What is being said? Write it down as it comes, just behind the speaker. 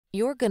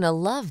You're gonna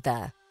love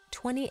the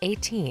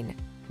 2018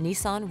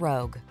 Nissan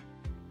Rogue.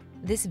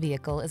 This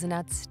vehicle is an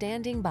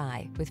outstanding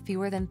buy with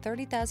fewer than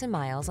 30,000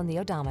 miles on the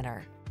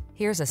odometer.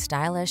 Here's a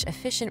stylish,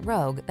 efficient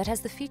Rogue that has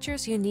the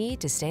features you need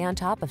to stay on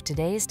top of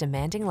today's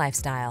demanding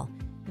lifestyle.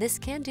 This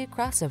can-do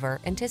crossover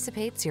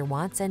anticipates your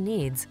wants and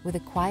needs with a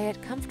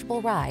quiet,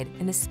 comfortable ride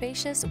in a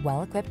spacious,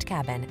 well-equipped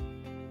cabin.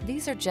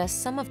 These are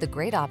just some of the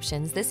great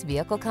options this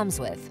vehicle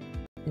comes with: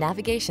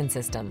 navigation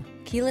system,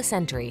 keyless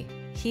entry,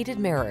 heated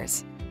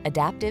mirrors,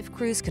 adaptive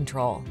cruise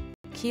control,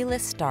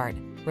 keyless start,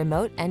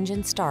 remote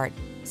engine start,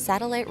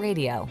 satellite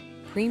radio,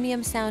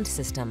 premium sound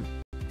system,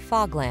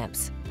 fog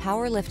lamps,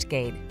 power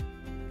liftgate.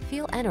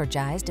 Feel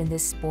energized in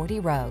this sporty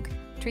Rogue.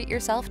 Treat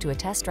yourself to a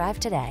test drive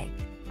today.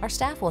 Our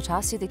staff will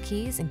toss you the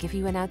keys and give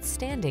you an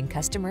outstanding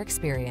customer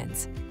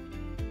experience.